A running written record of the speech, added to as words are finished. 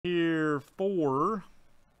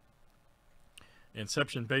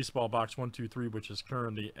Inception Baseball Box 123, which is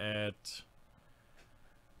currently at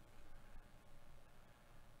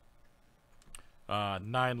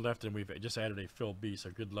 9 left, and we've just added a Phil B, so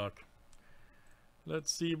good luck.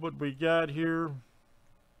 Let's see what we got here.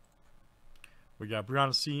 We got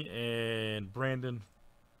Brianna C and Brandon.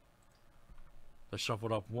 Let's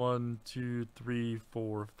shuffle it up. 1, 2, 3,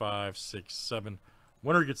 4, 5, 6, 7.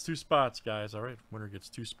 Winner gets 2 spots, guys. All right, winner gets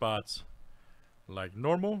 2 spots like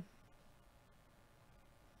normal.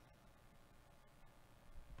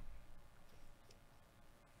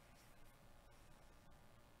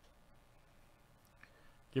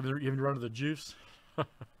 Give me a run of the juice.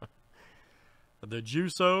 The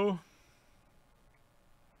Juice-O.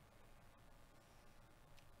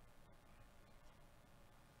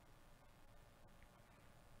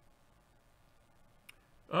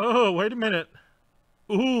 Oh, wait a minute.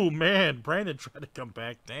 Ooh, man. Brandon tried to come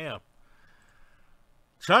back. Damn.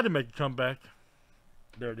 Tried to make a comeback.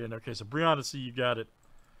 There it is. Okay, so Brianna C, you got it.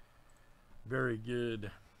 Very good.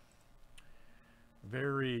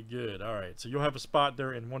 Very good. All right, so you'll have a spot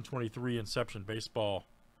there in 123 Inception Baseball.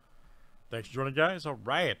 Thanks for joining, guys. All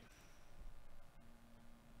right.